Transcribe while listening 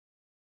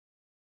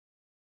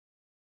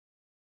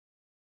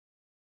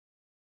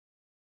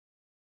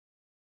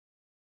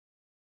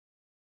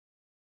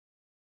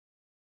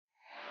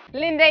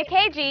Linda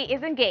Ikeji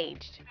is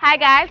engaged. Hi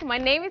guys, my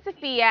name is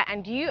Sophia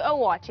and you are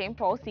watching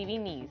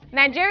Pulse.ng News.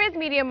 Nigeria's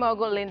media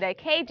mogul Linda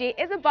Ikeji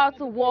is about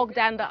to walk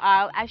down the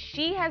aisle as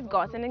she has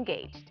gotten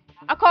engaged.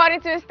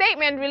 According to a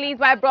statement released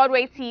by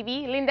Broadway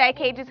TV, Linda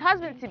Ikeji's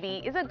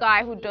husband-to-be is a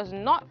guy who does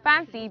not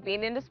fancy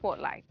being in the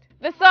spotlight.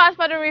 The source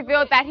further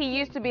revealed that he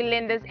used to be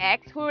Linda's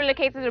ex, who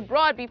relocated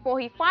abroad before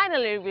he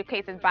finally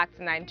relocated back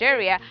to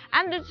Nigeria,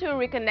 and the two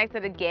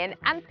reconnected again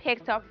and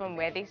picked up from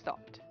where they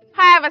stopped.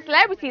 However,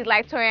 celebrities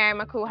like Toyin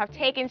Ainmakhu have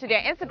taken to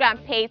their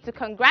Instagram page to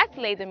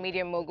congratulate the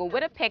media mogul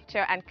with a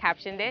picture and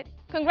captioned it,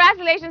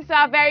 "Congratulations to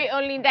our very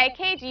own Linda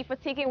Ikeji for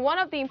ticking one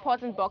of the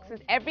important boxes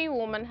every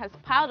woman has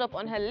piled up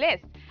on her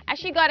list as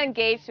she got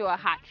engaged to a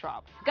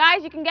heartthrob."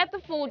 Guys, you can get the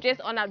full gist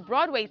on our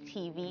Broadway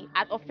TV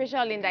at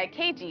official Linda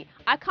Ikeji.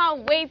 I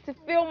can't wait to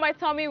fill my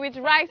tummy with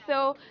rice,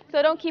 so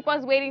don't keep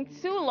us waiting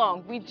too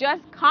long. We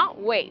just can't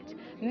wait.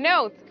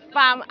 Note,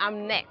 fam,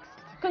 I'm next.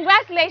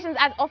 Congratulations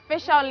at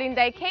official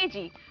Linda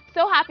Ikeji.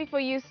 So happy for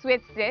you,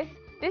 sweet sis.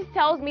 This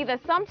tells me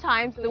that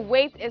sometimes the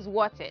wait is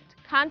worth it.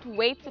 Can't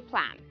wait to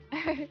plan.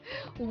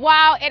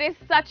 Wow, it is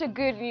such a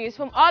good news.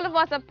 From all of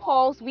us at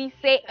Pulse, we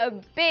say a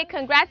big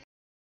congratulations